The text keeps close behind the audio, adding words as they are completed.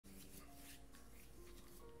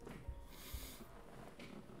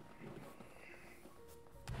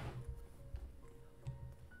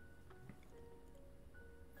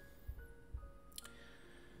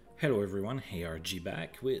Hello everyone, ARG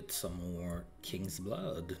back with some more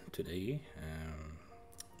Kingsblood today.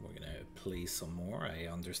 We're gonna play some more. I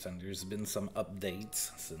understand there's been some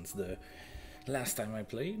updates since the last time I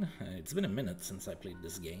played. It's been a minute since I played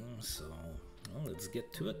this game, so well, let's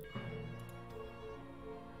get to it.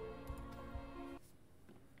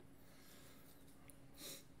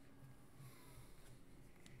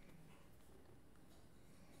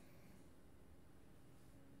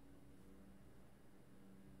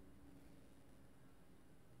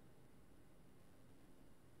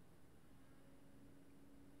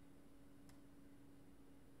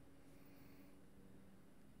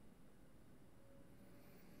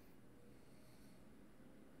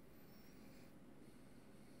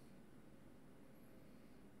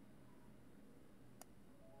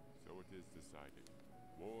 So it is decided.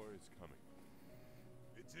 War is coming.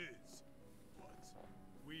 It is, but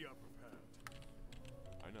we are prepared.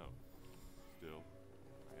 I know. Still,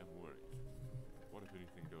 I am worried. What if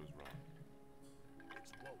anything goes wrong? It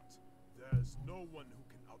won't. There's no one who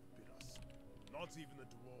can outbid us. Not even the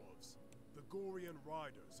dwarves. The Gorian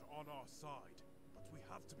riders are on our side, but we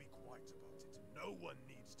have to be quiet about it. No one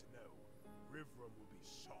needs to know. Rivram will be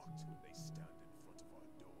shocked when they stand in front of our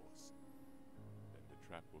doors. Then the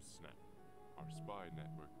trap will snap. Our spy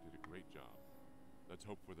network did a great job. Let's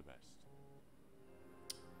hope for the best.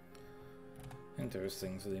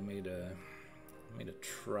 Interesting. So they made a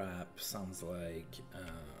trap. Sounds like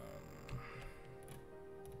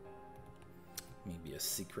maybe a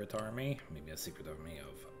secret army. Maybe a secret army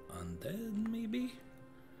of undead. Maybe.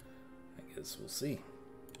 I guess we'll see.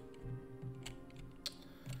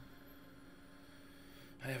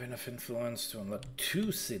 I have enough influence to unlock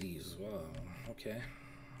 2 cities. Wow. Okay.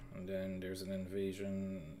 And then there's an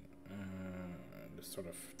invasion. The start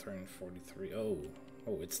of turn 43. Oh,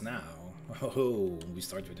 it's now. Oh, we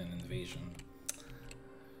start with an invasion.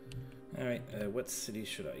 Alright, what city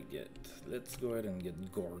should I get? Let's go ahead and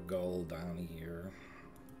get Gorgol down here.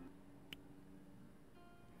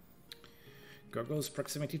 Gorgol's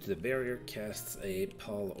proximity to the barrier casts a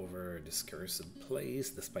pall over this cursed place.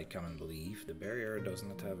 Despite common belief, the barrier does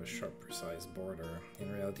not have a sharp, precise border.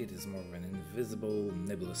 In reality, it is more of an invisible,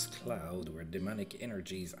 nebulous cloud where demonic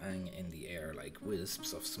energies hang in the air like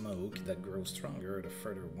wisps of smoke that grow stronger the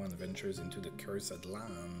further one ventures into the cursed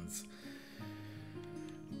lands.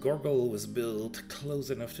 Gorgol was built close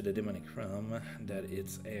enough to the demonic realm that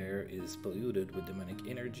its air is polluted with demonic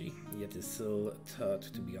energy, yet is still thought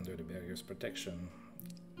to be under the barrier's protection.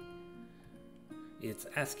 Its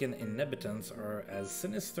Ascan inhabitants are as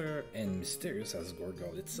sinister and mysterious as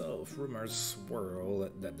Gorgol itself. Rumors swirl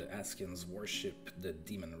that the Ascans worship the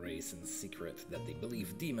demon race in secret, that they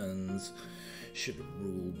believe demons should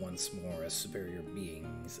rule once more as superior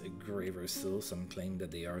beings. Graver still, some claim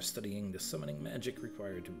that they are studying the summoning magic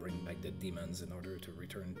required to bring back the demons in order to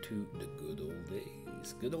return to the good old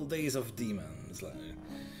days. Good old days of demons.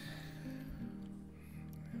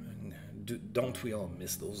 Don't we all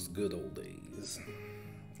miss those good old days?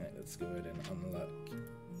 Alright, let's go ahead and unlock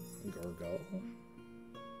Gorgol.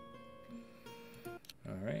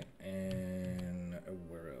 Alright, and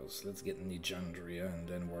where else? Let's get Nijandria, and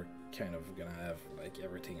then we're kind of gonna have like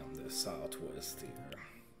everything on the southwest here.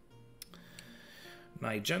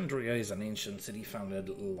 Nijandria is an ancient city founded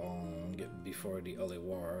long before the Holy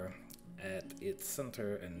War. At its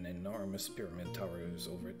center, an enormous pyramid towers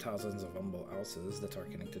over thousands of humble houses that are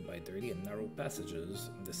connected by dirty and narrow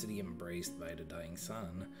passages, the city embraced by the dying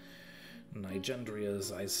sun.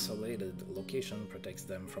 Nijandria's isolated location protects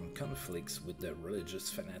them from conflicts with the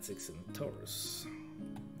religious fanatics in Taurus.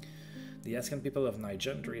 The Ascan people of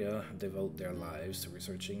Nijandria devote their lives to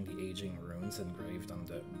researching the aging ruins engraved on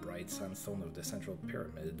the bright sandstone of the central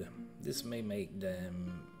pyramid. This may make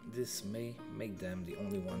them the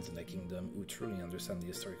only ones in the kingdom who truly understand the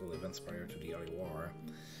historical events prior to the Holy War.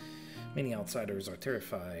 Many outsiders are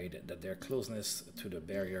terrified that their closeness to the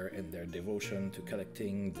barrier and their devotion to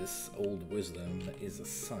collecting this old wisdom is a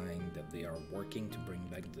sign that they are working to bring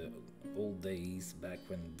back the old days, back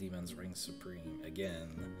when demons reign supreme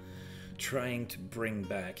again. Trying to bring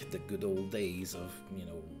back the good old days of,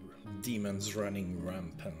 demons running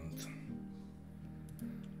rampant.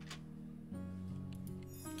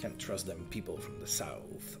 Can't trust them people from the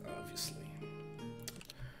south, obviously.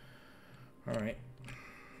 Alright.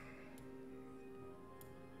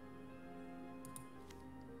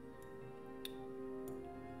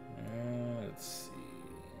 Let's see.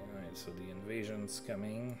 Alright, so the invasion's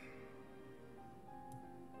coming.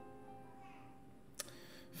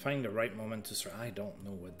 Find the right moment to start. I don't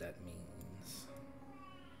know what that means.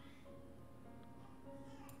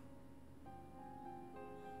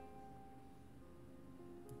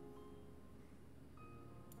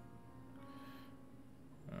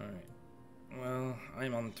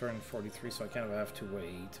 I'm on turn 43, so I kind of have to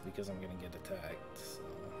wait because I'm gonna get attacked. So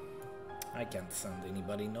I can't send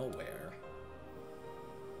anybody nowhere.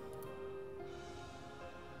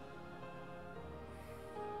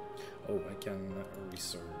 Oh, I can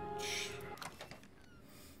research.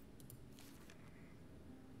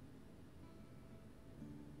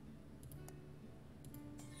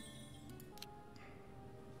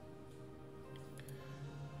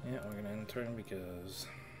 Yeah, we're gonna end turn because...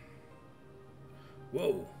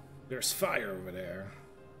 Whoa! There's fire over there.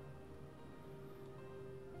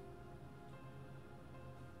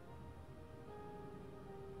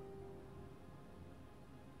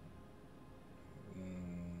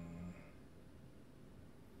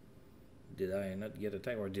 Did I not get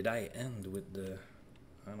attacked, or did I end with the...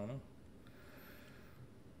 I don't know.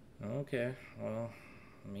 Okay, well,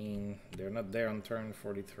 I mean, they're not there on turn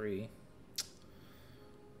 43.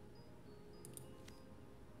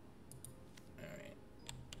 Alright.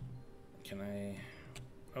 Can I...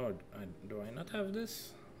 Oh, do I not have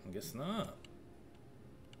this? I guess not.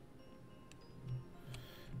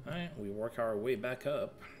 Alright, we work our way back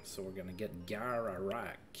up, so we're gonna get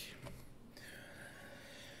Gar-Arak.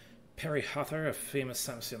 Perry Hotter, a famous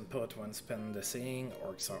Samson poet, once penned the saying,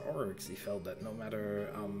 "Orcs are orcs." He felt that no matter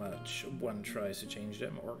how much one tries to change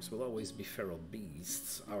them, orcs will always be feral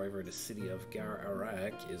beasts. However, the city of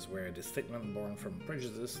Gar-Arak is where the statement born from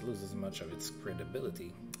prejudice loses much of its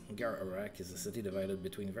credibility. Gar-Arak is a city divided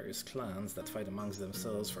between various clans that fight amongst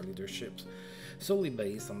themselves for leadership, solely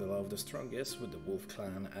based on the law of the strongest, with the Wolf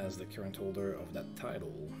clan as the current holder of that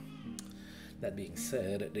title. That being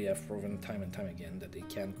said, they have proven time and time again that they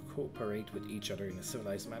can cooperate with each other in a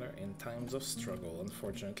civilized manner in times of struggle.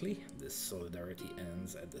 Unfortunately, this solidarity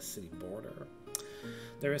ends at the city border.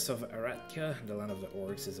 The rest of Aratka, the land of the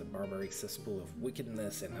orcs, is a barbaric cesspool of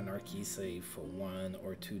wickedness and anarchy, save for one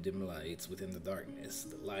or two dim lights within the darkness.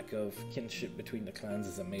 The lack of kinship between the clans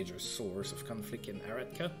is a major source of conflict in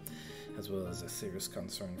Aratka, as well as a serious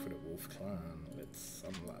concern for the Wolf clan. Let's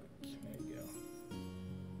unlock. There you go.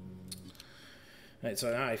 Right,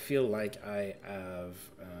 so now I feel like I have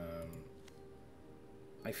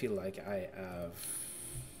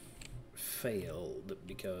failed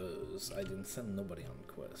because I didn't send nobody on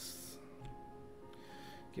quests.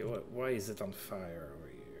 Okay, why is it on fire over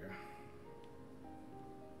here?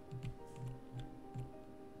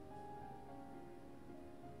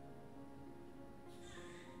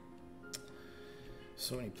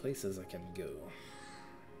 So many places I can go.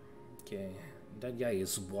 Okay, that guy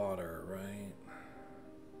is water, right?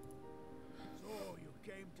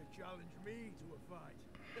 Came to challenge me to a fight.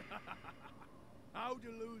 How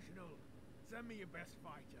delusional. Send me your best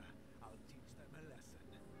fighter. I'll teach them a lesson.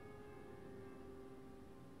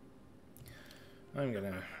 I'm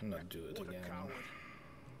gonna not do it again.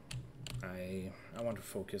 I want to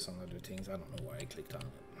focus on other things. I don't know why I clicked on it.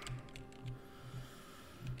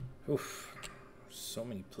 Oof. So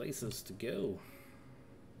many places to go.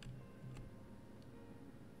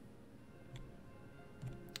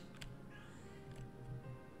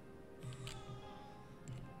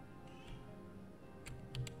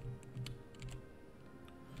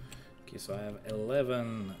 Okay, so I have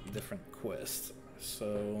 11 different quests,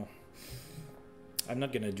 so I'm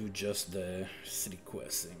not gonna do just the city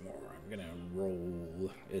quests anymore. I'm gonna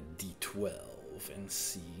roll a d12 and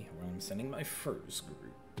see where I'm sending my first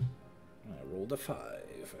group. I rolled a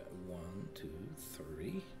 5. 1, 2,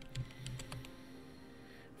 3,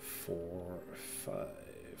 4, 5.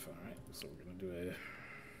 Alright, so we're gonna do a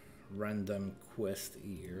random quest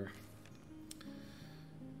here.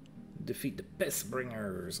 Defeat the Pest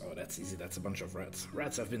Bringers. Oh, that's easy. That's a bunch of rats.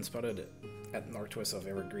 Rats have been spotted at northwest of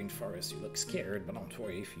Evergreen Forest. You look scared, but don't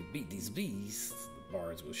worry. If you beat these beasts, the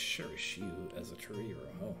bards will cherish you as a true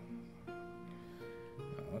hero.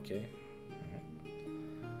 Oh, okay.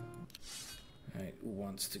 Alright, who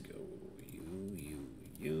wants to go?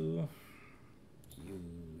 You.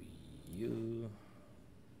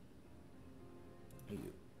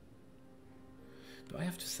 Do I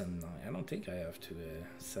have to send 9? I don't think I have to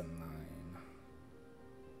send 9.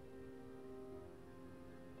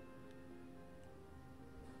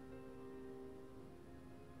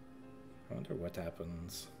 I wonder what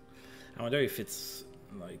happens. I wonder if it's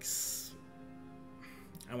like...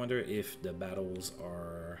 I wonder if the battles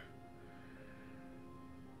are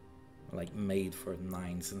like made for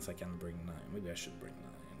 9 since I can bring 9. Maybe I should bring 9.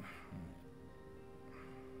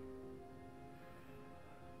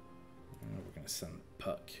 We're gonna send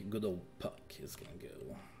Puck. Good old Puck is gonna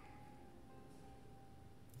go.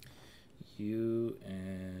 You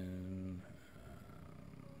and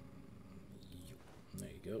you. There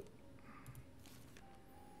you go.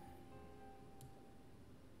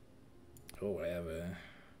 Oh, I have a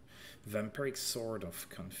vampiric sword of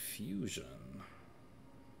confusion.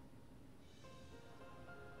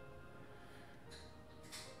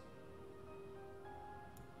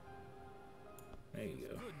 There you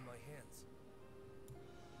go. Good in my hands.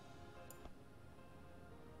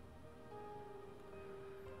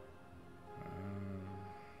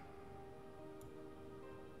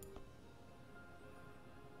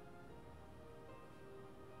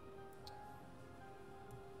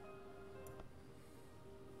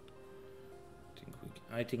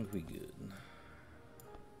 I think we good.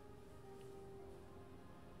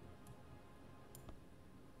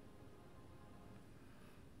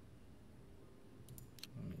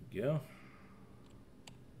 There we go.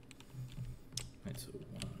 Right, so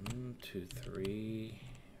 1, 2, 3,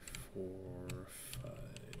 4, 5,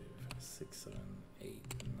 6, 7,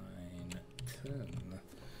 8, 9, 10.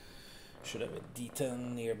 Should have a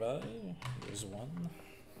D10 nearby. Here's 1.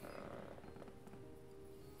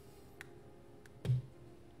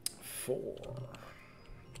 4.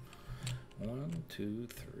 1, 2,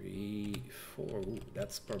 3, 4. Ooh,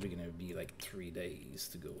 that's probably gonna be like 3 days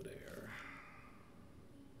to go there.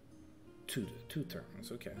 Two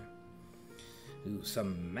turns, okay. Ooh,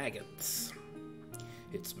 some maggots.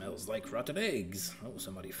 It smells like rotten eggs. Oh,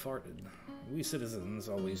 somebody farted. We citizens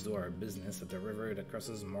always do our business at the river that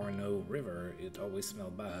crosses Morneau River. It always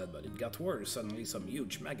smelled bad, but it got worse. Suddenly some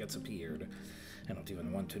huge maggots appeared. I don't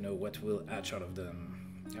even want to know what will hatch out of them.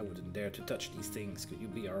 I wouldn't dare to touch these things. Could you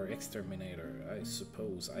be our exterminator? I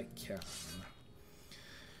suppose I can.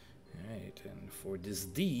 Alright, and for this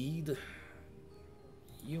deed,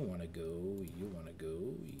 you wanna go, you wanna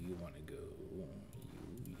go, you wanna go.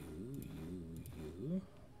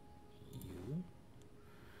 You.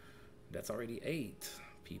 That's already 8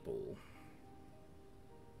 people.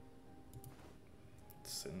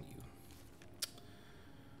 Send you.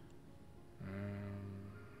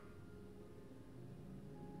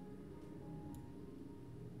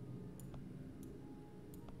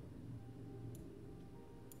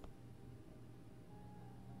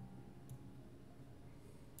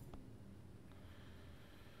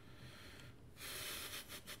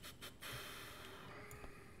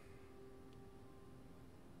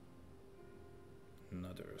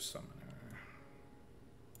 Another summoner.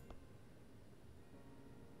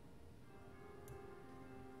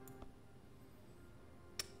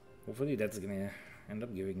 Hopefully that's gonna end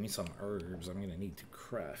up giving me some herbs I'm gonna need to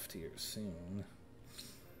craft here soon.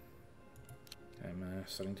 I'm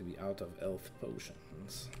starting to be out of health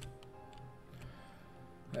potions.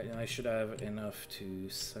 I should have enough to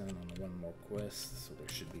send on one more quest, so there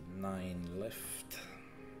should be 9 left.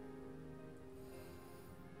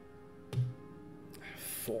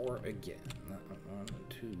 4 again. 1,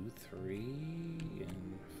 2, 3,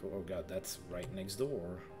 and 4. Oh god, that's right next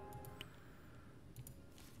door.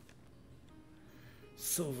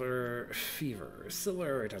 Silver Fever.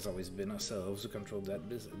 Silver, it has always been ourselves who control that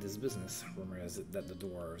this business. Rumor has it that the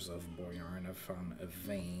dwarves of Boyarn have found a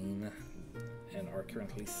vein and are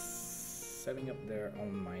currently setting up their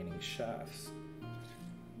own mining shafts.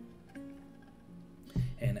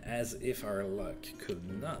 And as if our luck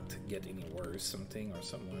could not get any worse, something or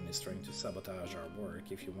someone is trying to sabotage our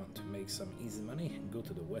work. If you want to make some easy money, go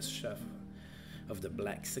to the west shaft of the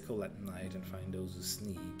Black Sickle at night and find those who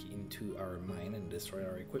sneak into our mine and destroy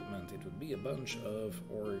our equipment. It would be a bunch of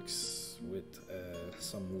orcs with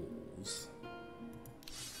some wolves.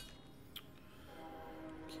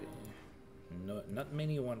 Okay, not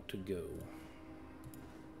many want to go.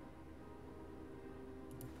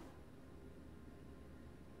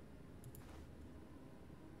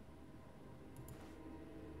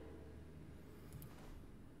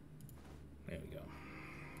 There we go.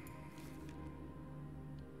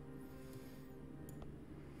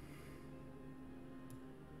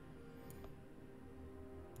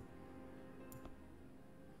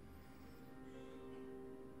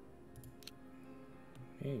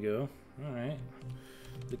 There you go. Alright.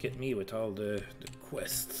 Look at me with all the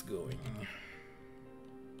quests going.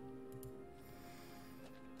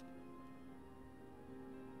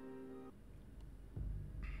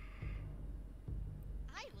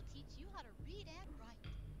 I will teach you how to read and write,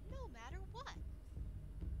 no matter what.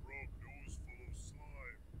 Rob nose full of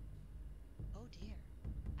slime. Oh dear.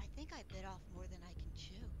 I think I bit off more than I can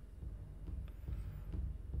chew.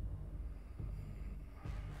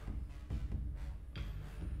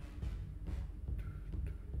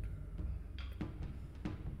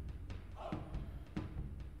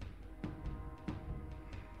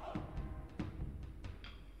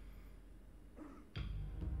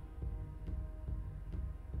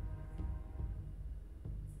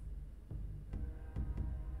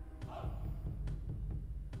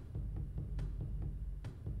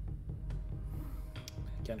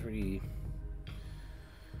 can't really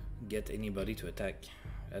get anybody to attack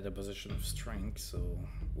at a position of strength, so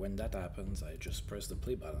when that happens, I just press the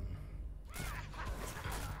play button.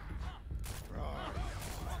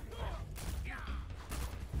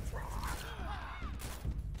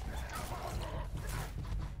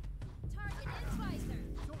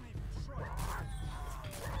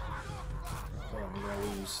 So I'm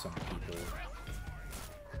gonna lose some people.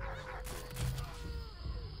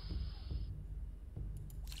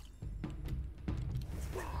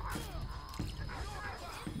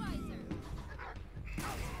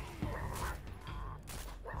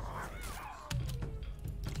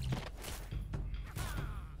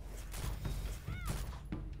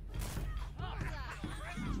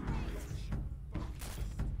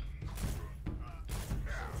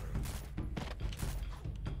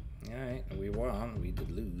 Alright, we won. We did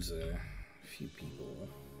lose a few people.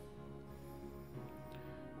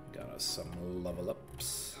 Got us some level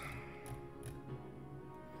ups.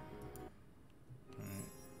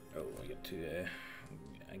 Oh,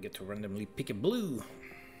 I get to randomly pick a blue.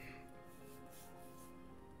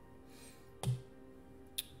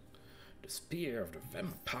 The Spear of the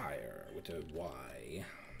Vampire with a Y.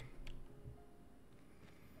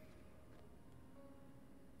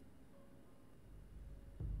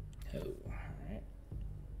 Oh, alright.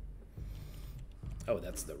 Oh,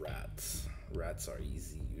 that's the rats. Rats are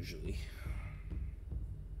easy usually.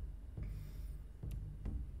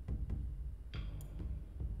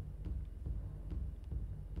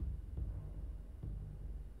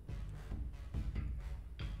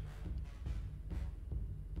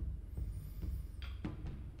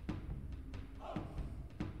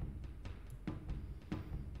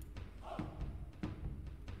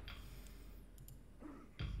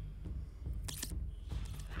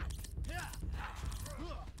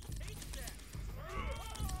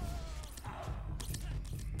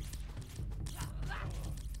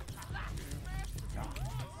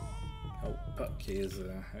 Oh, Puck is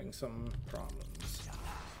having some problems.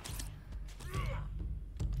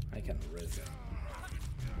 I can res him.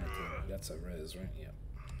 I think that's a res, right? Yep.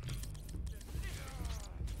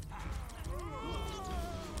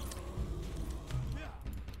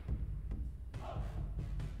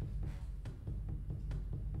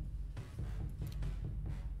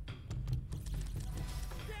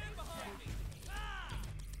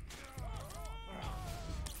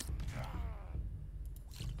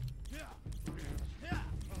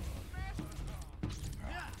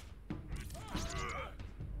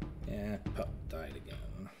 Yeah, Pup died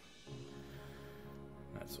again.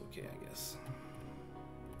 That's okay, I guess.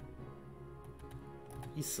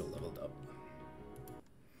 He's still leveled up.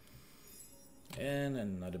 And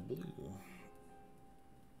another blue.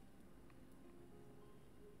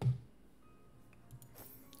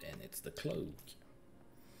 And it's the cloak.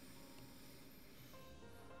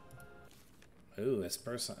 Oh,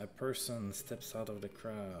 a person steps out of the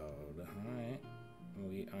crowd. Alright.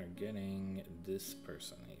 We are getting this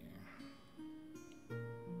person here.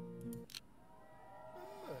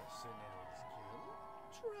 Mercenaries Guild,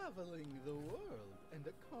 traveling the world and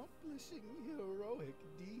accomplishing heroic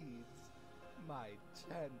deeds. My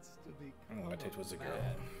chance to become But it was a man.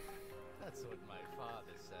 girl. That's what my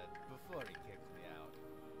father said before he kicked me out.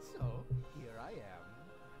 So, here I am.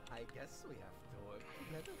 I guess we have to work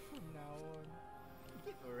together from now on.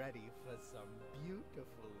 Get ready for some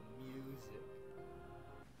beautiful music.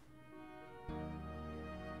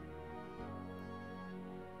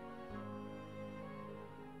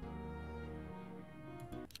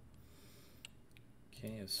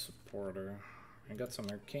 Okay, a supporter. I got some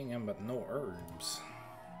arcanium, but no herbs.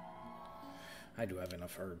 I do have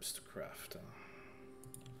enough herbs to craft.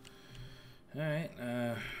 Alright,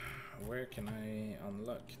 where can I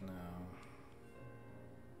unlock now?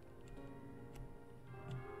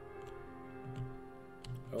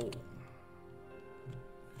 Oh.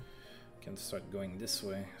 Can start going this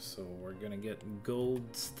way, so we're gonna get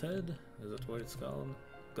Goldstead. Is that what it's called?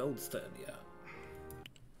 Goldstead, yeah.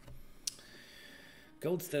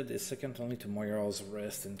 Goldstead is second only to Moiral's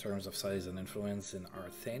Rest in terms of size and influence in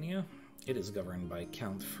Arthania. It is governed by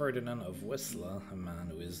Count Ferdinand of Westla, a man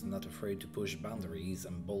who is not afraid to push boundaries,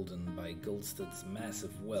 emboldened by Goldstead's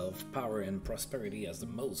massive wealth, power, and prosperity as the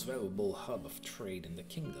most valuable hub of trade in the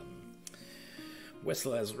kingdom.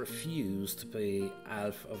 Westla has refused to pay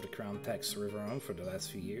half of the crown tax to Riverhome for the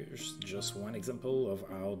last few years, just one example of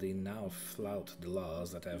how they now flout the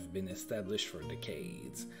laws that have been established for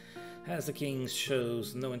decades. As the king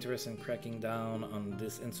shows no interest in cracking down on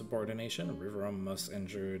this insubordination, Riverhome must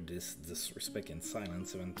endure this disrespect in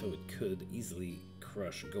silence, even though it could easily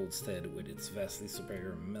crush Goldstead with its vastly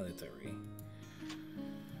superior military.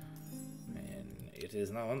 it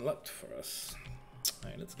is now unlocked for us.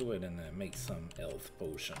 Alright, let's go ahead and make some health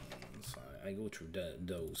potions. I go through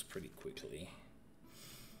those pretty quickly.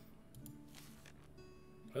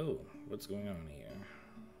 Oh, what's going on here?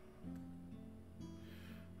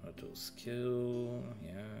 Auto skill,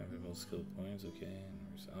 yeah, available skill points, okay.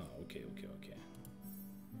 Oh, okay.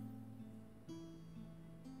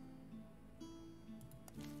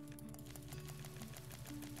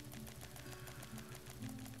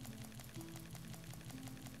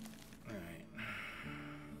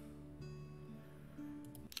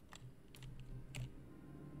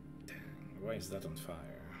 Why is that on fire?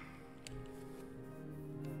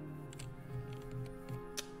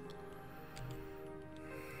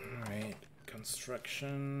 Alright,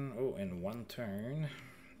 construction. Oh, in one turn.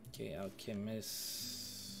 Okay,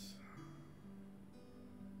 alchemist.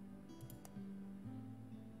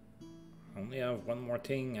 Only have one more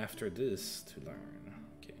thing after this to learn.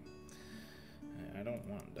 Okay. I don't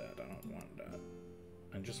want that.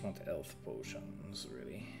 I just want health potions,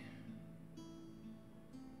 really.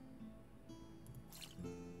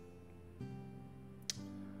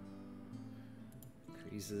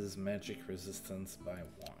 Increases magic resistance by 1.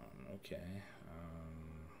 Okay.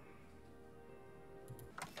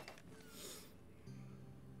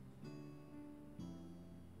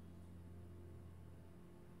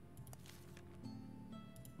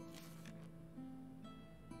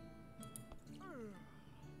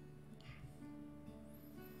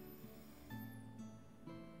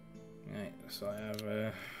 Right, so I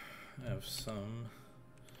have some.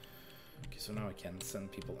 Okay, so now I can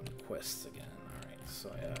send people on quests again. Alright,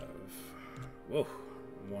 so I have, whoa,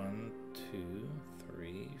 1, 2,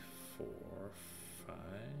 3, 4, 5. 1,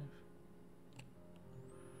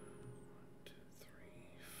 2, 3,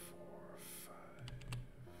 4, 5,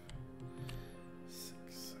 6,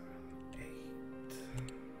 7, 8,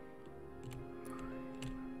 9.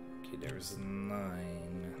 Okay, there's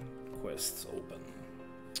 9 quests open.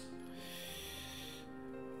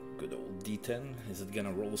 Good old D10. Is it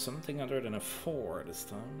gonna roll something other than a 4 this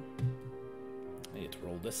time? It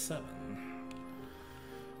rolled a 7.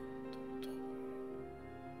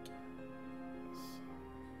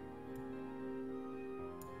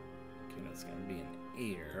 Okay, that's gonna be an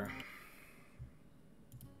ear.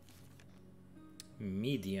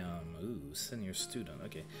 Medium. Ooh, senior student.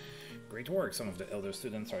 Okay. Great work. Some of the elder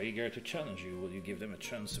students are eager to challenge you. Will you give them a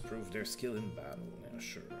chance to prove their skill in battle? Yeah,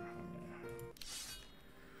 sure.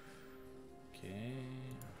 Okay.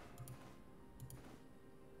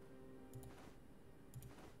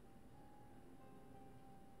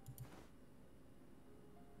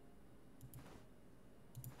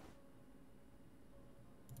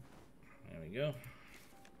 There we go.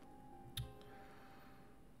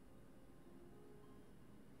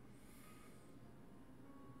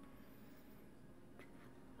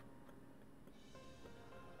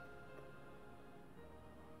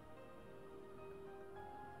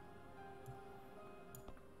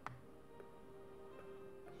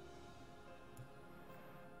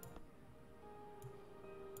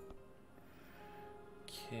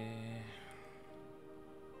 Okay.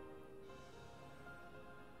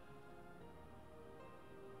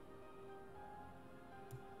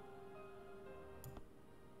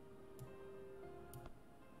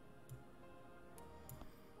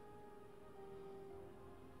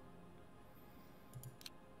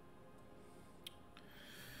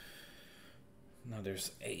 Now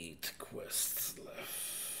there's 8 quests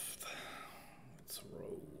left. Let's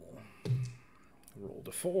roll. Roll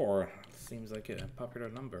the 4. Seems like a popular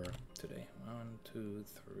number today. 1, 2,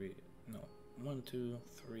 3. No, 1, 2,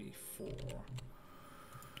 3, 4.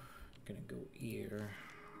 Gonna go here.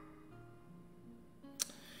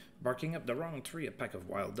 Barking up the wrong tree, a pack of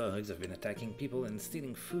wild dogs have been attacking people and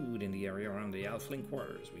stealing food in the area around the Halfling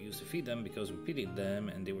quarters. We used to feed them because we pitied them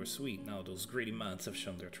and they were sweet. Now those greedy mutts have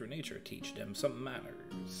shown their true nature. Teach them some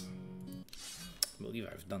manners. I believe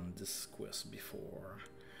I've done this quest before.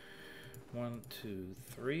 1, 2,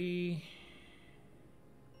 3,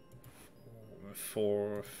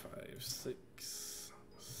 4, 5, 6,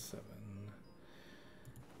 7,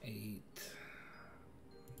 8,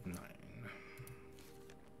 9.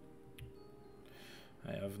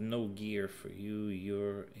 I have no gear for you.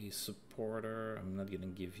 You're a supporter. I'm not gonna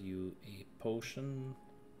give you a potion.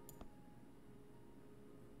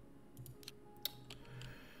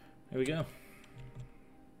 There we go.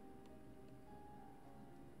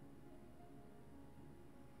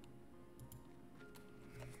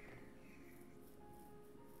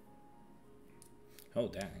 Oh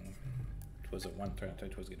dang. It was a 1 turn. I thought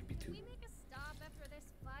it was gonna be 2. We make a stop after this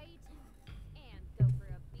fight and go for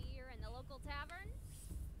a beer in the local tavern?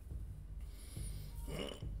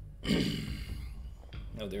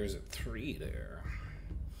 Oh, there's a 3 there.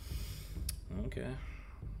 Okay.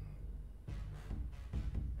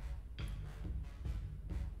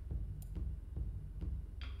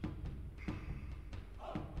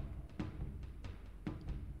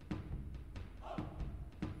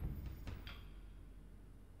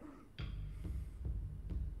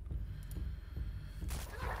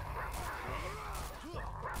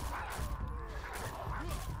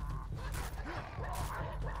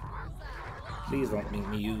 Please don't make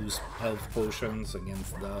me use health potions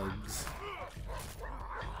against dogs.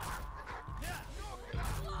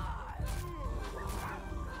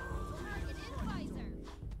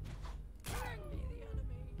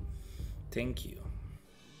 Thank you.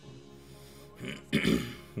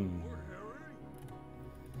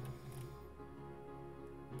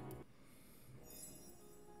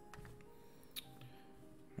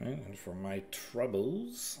 And for my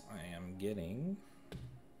troubles, I am getting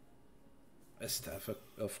a staff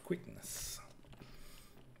of quickness.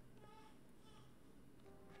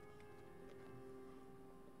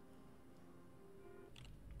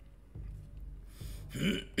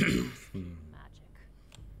 Magic.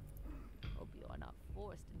 Hope you are not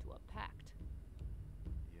forced into a pact.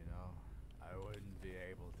 You know, I wouldn't be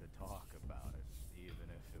able to talk about it, even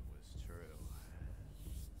if it was true.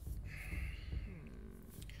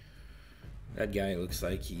 That guy looks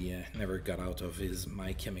like he never got out of his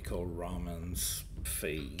My Chemical Romance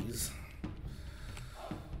phase.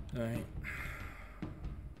 Alright.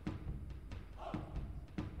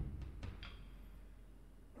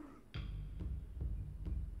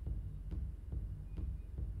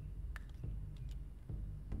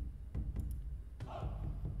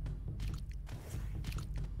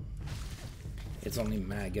 It's only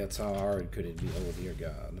maggots. How hard could it be? Oh dear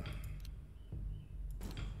God.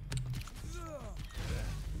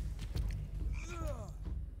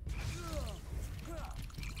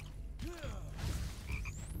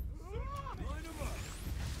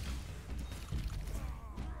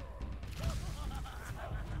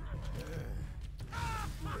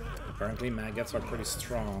 Apparently maggots are pretty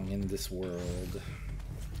strong in this world.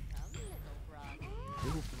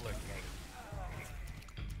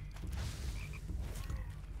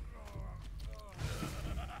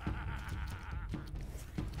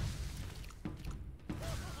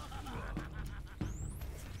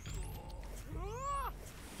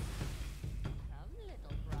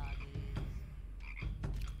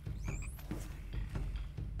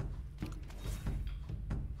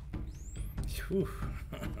 Whew.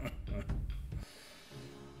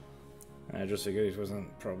 I just figured it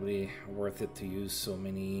wasn't probably worth it to use so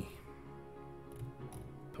many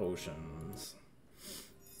potions.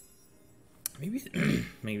 Maybe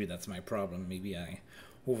maybe that's my problem. Maybe I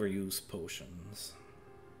overuse potions.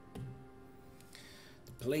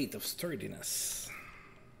 The plate of sturdiness.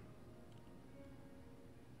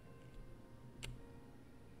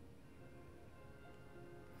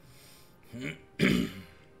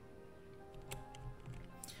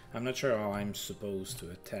 I'm not sure how I'm supposed to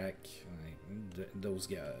attack like, those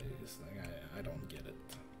guys. Like, I don't get it.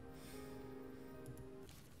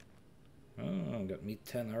 Oh, got me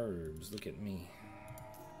 10 herbs. Look at me.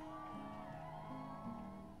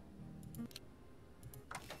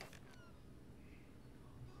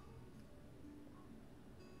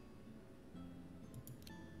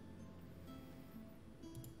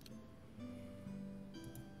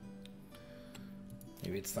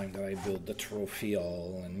 Maybe it's time that I build the trophy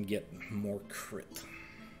all and get more crit.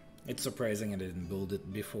 It's surprising I didn't build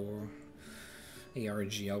it before.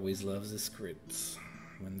 ARG always loves his crits.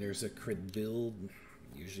 When there's a crit build,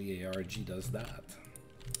 usually ARG does that.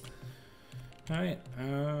 Alright,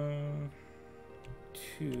 I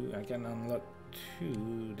can unlock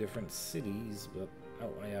 2 different cities, but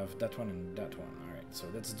oh, I have that one and that one. Alright, so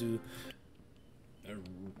let's do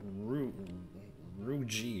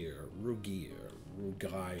Rugier,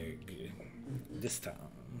 this town.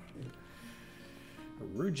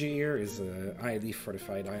 Rugier is a highly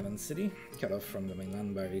fortified island city, cut off from the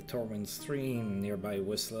mainland by a Torwind stream. Nearby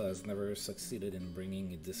Whistler has never succeeded in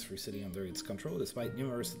bringing this free city under its control, despite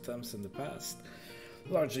numerous attempts in the past,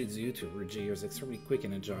 largely due to Rugier's extremely quick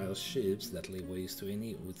and agile ships that lay waste to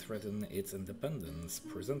any who threaten its independence.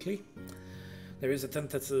 Presently, there is a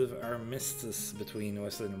tentative armistice between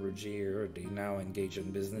Whistler and Rugier. They now engage in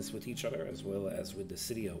business with each other, as well as with the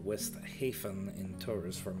city of West Hafen in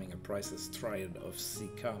Taurus, forming a priceless triad of sea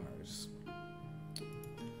commerce.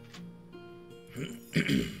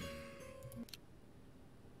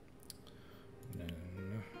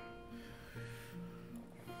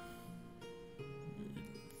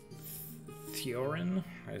 Theorin,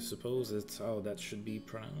 suppose it's how that should be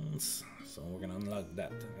pronounced. So we're gonna unlock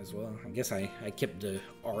that as well. I guess I kept the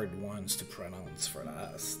hard ones to pronounce for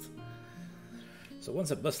last. So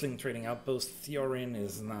once a bustling trading outpost, Theorin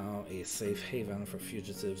is now a safe haven for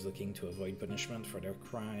fugitives looking to avoid punishment for their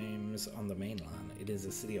crimes on the mainland. It is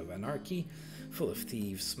a city of anarchy, full of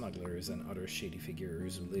thieves, smugglers, and other shady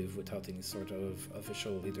figures who live without any sort of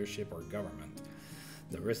official leadership or government.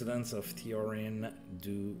 The residents of Theorin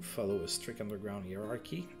do follow a strict underground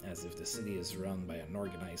hierarchy, as if the city is run by an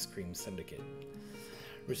organized crime syndicate.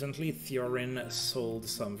 Recently, Theorin sold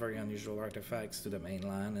some very unusual artifacts to the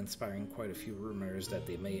mainland, inspiring quite a few rumors that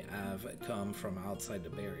they may have come from outside the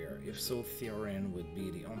barrier. If so, Theorin would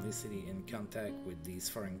be the only city in contact with these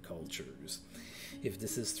foreign cultures. If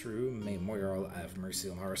this is true, may Moiral have mercy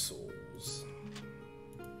on our souls.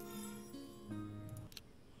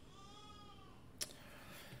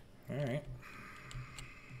 Alright.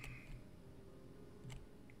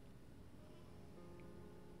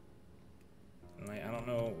 Like, I don't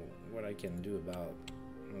know what I can do about,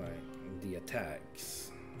 like, the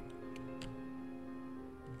attacks.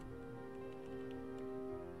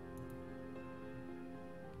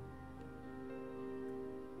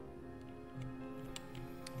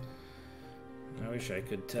 I wish I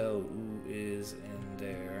could tell who is in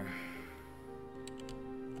there.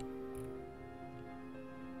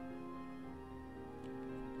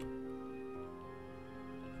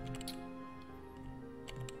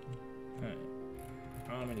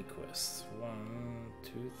 How many quests? 1,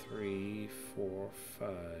 2, 3, 4,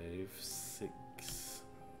 5, 6,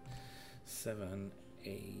 7,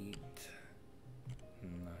 8,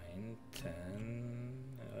 9, 10,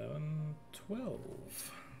 11,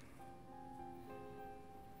 12.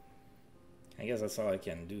 I guess that's all I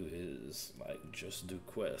can do is, like, just do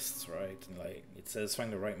quests, right? And, like, it says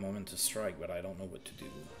find the right moment to strike, but I don't know what to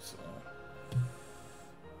do, so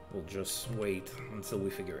we'll just wait until we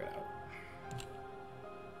figure it out.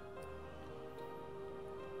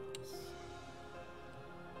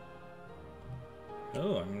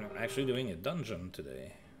 Oh, I'm actually doing a dungeon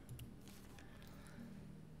today.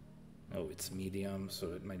 Oh, it's medium,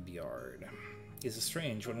 so it might be hard. It's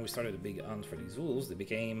strange, when we started a big hunt for these wolves, they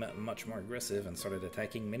became much more aggressive and started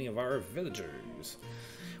attacking many of our villagers.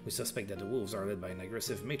 We suspect that the wolves are led by an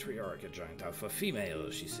aggressive matriarch, a giant alpha female.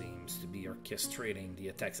 She seems to be orchestrating the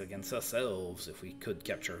attacks against us elves. If we could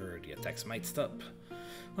capture her, the attacks might stop.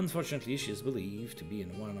 Unfortunately, she is believed to be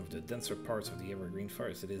in one of the denser parts of the evergreen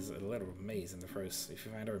forest. It is a little maze in the forest. If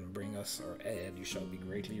you find her and bring us our aid, you shall be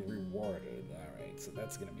greatly rewarded. Alright, so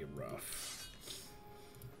that's gonna be rough.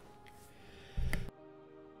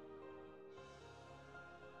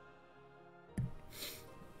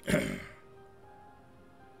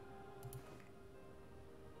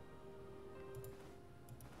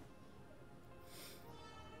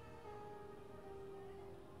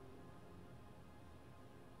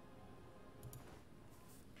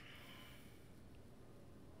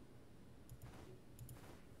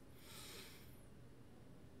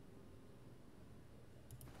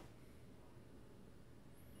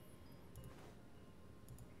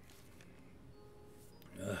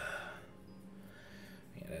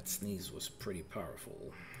 That sneeze was pretty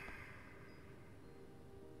powerful.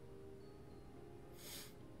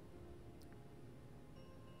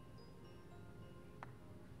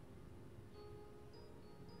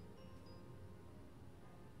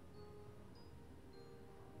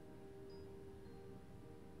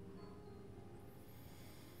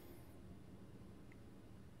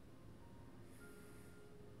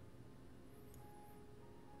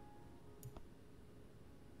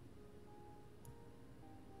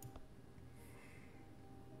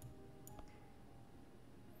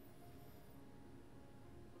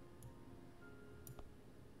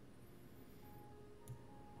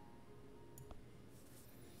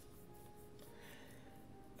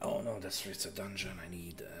 Oh no, that's it's a dungeon. I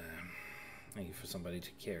need for somebody to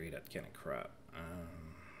carry that kind of crap.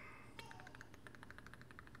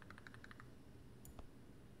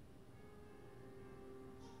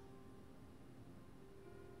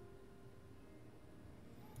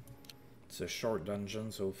 It's a short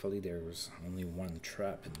dungeon, so hopefully there's only one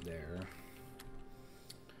trap in there.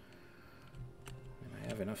 And I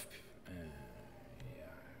have enough.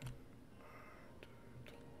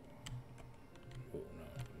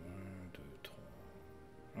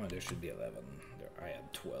 Oh, there should be 11. There, I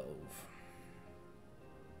had 12.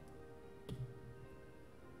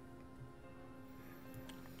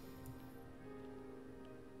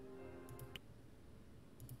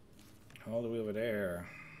 All the way over there.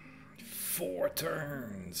 4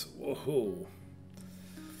 turns. Whoa.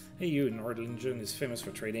 Hey you, Nordlingen is famous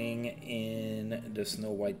for trading in the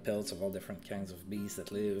snow-white pelts of all different kinds of beasts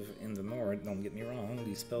that live in the north. Don't get me wrong,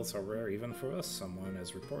 these pelts are rare even for us. Someone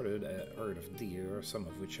has reported a herd of deer, some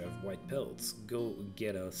of which have white pelts. Go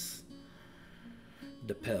get us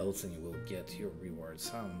the pelts and you will get your reward.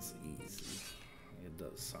 Sounds easy. It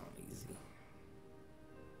does sound easy.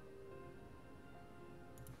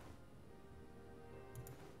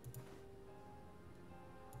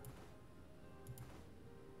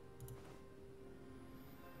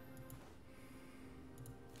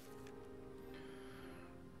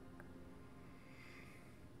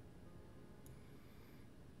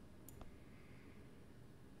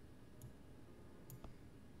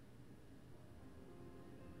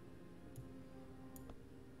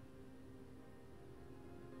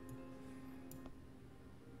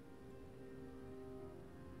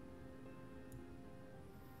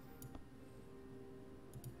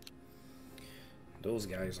 Those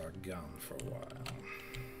guys are gone for a while.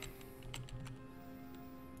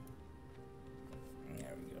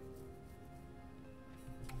 There we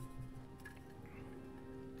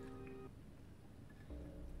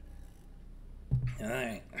go.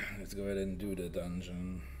 Alright, let's go ahead and do the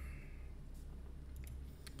dungeon.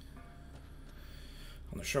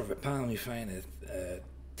 On the shore of a pond, we find a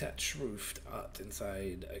thatch roofed hut.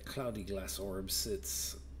 Inside a cloudy glass orb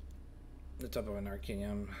sits the top of an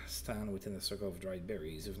arcanium stand within a circle of dried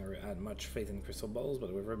berries. You've never had much faith in crystal balls, but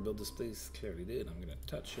whoever built this place clearly did. I'm gonna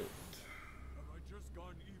touch it.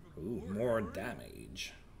 Ooh, more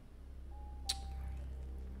damage.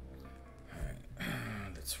 Alright,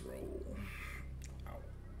 let's roll. Ow.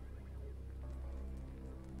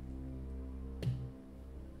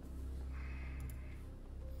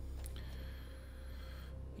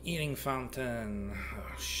 Eating fountain.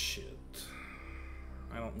 Oh shit.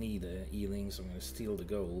 I don't need a healing, so I'm going to steal the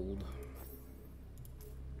gold.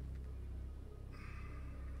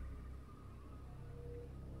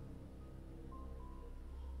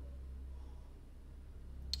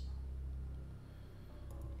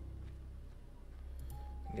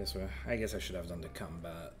 I guess I should have done the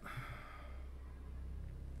combat.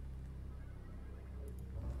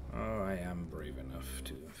 Oh, I am brave enough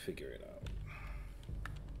to figure it out.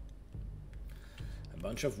 A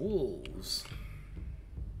bunch of wolves.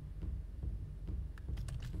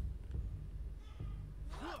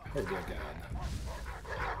 Oh dear God.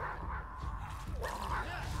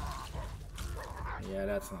 Yeah,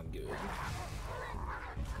 that's not good.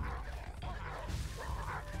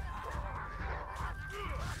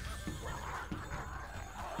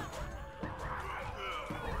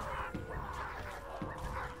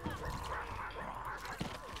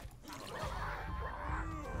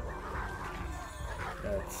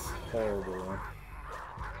 That's horrible.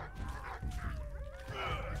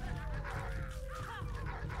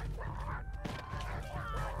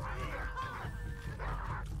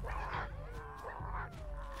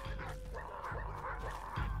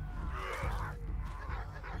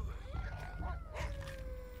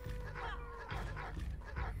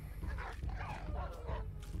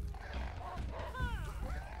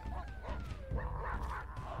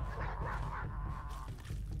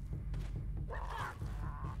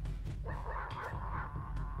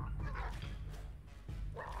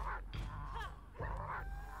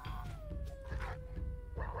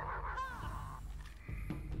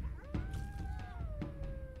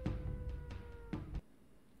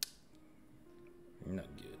 Not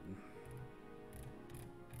good.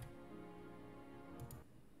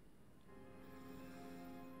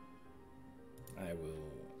 I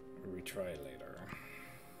will retry later.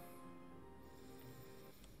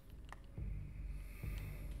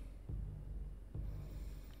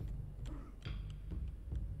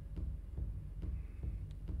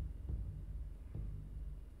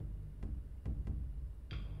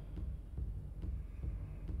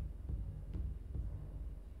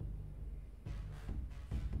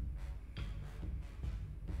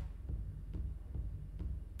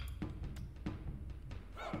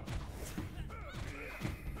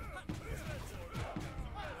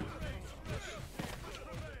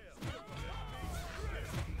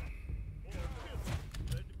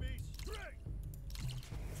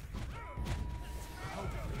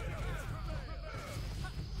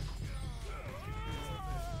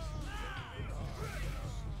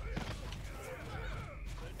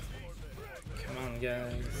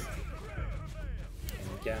 Guys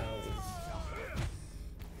and gals,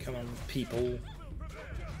 come on, people.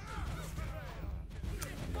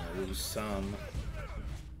 I'm gonna lose some.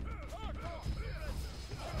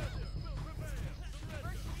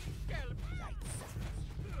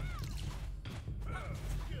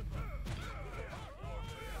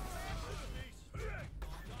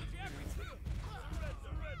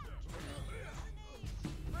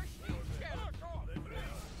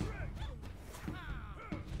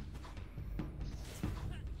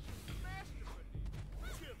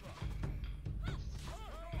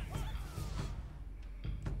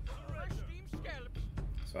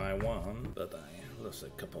 So I won, but I lost a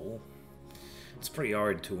couple. It's pretty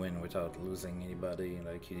hard to win without losing anybody.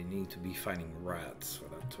 Like, you need to be fighting rats for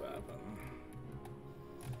that to happen.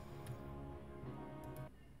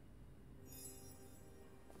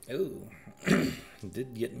 Oh,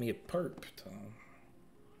 did get me a perp, though.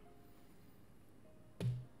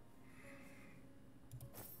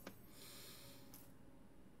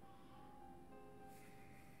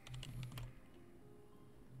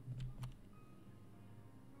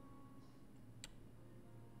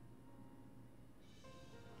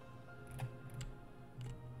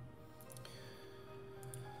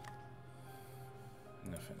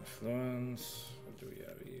 Enough influence. What do we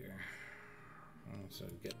have here? So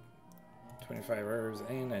get 25 herbs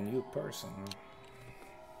and a new person.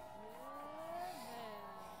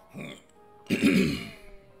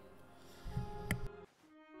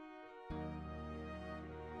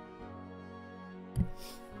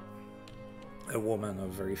 A woman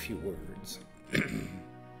of very few words.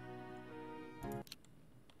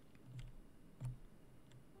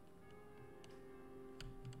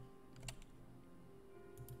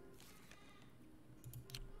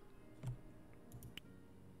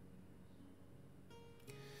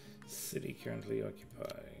 City currently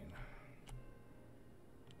occupied.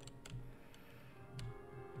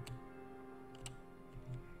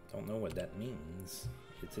 Don't know what that means.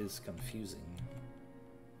 It is confusing.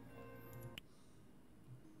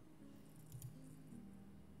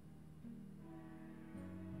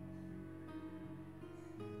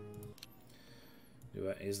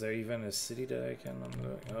 Is there even a city that I can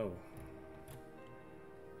unlock? Oh.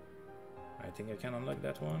 I think I can unlock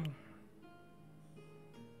that one.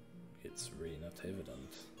 It's really not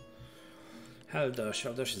evident. Haldash.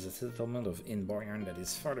 Haldash is a settlement of Inbarn that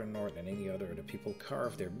is farther north than any other. The people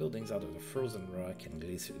carve their buildings out of the frozen rock and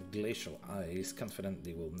glacial ice, confident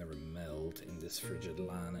they will never melt in this frigid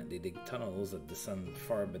land. They dig tunnels that descend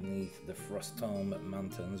far beneath the Frostomb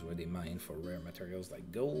mountains, where they mine for rare materials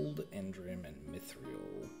like gold, endrim, and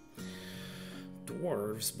mithril.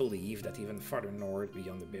 Dwarves believe that even farther north,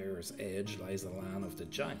 beyond the Bear's Edge, lies the land of the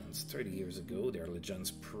giants. 30 years ago, their legends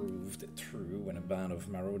proved true when a band of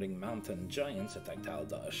marauding mountain giants attacked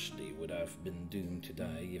Haldash. They would have been doomed to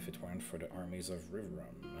die if it weren't for the armies of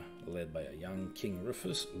Rivram, led by a young King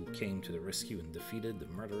Rufus, who came to the rescue and defeated the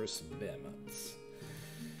murderous behemoths.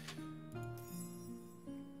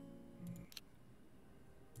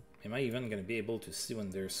 Am I even going to be able to see when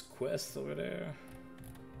there's quests over there?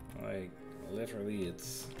 Like... literally,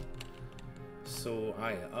 it's so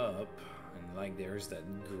high up, and like there's that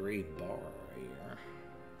gray bar here.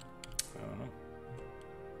 I don't know.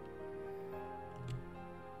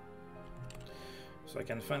 So I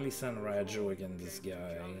can finally send Rajo against this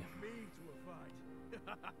guy.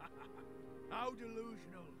 How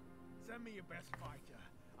delusional! Send me your best fighter.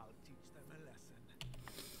 I'll teach them a lesson.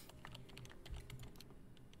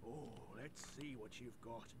 Oh, let's see what you've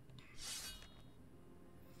got.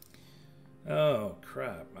 Oh,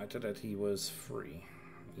 crap. I thought that he was free.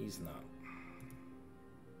 He's not.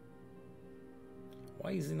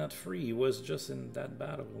 Why is he not free? He was just in that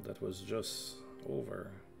battle that was just over.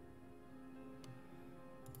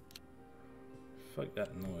 Fuck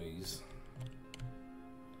that noise.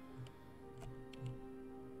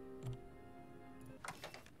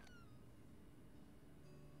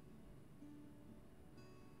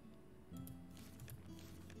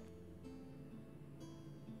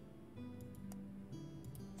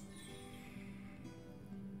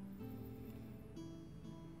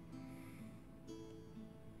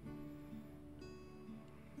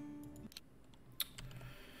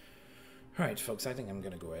 Alright folks, I think I'm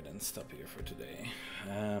gonna go ahead and stop here for today.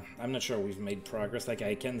 I'm not sure we've made progress. Like,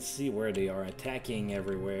 I can see where they are attacking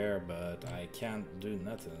everywhere, but I can't do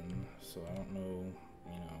nothing. So I don't know,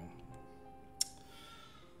 you know.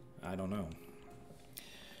 I don't know.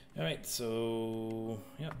 Alright, so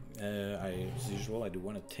yeah, as usual, I do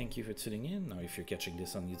want to thank you for tuning in. Now, if you're catching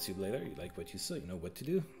this on YouTube later, you like what you saw, you know what to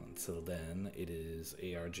do. Until then, it is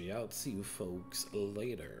ARG out. See you folks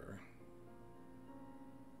later.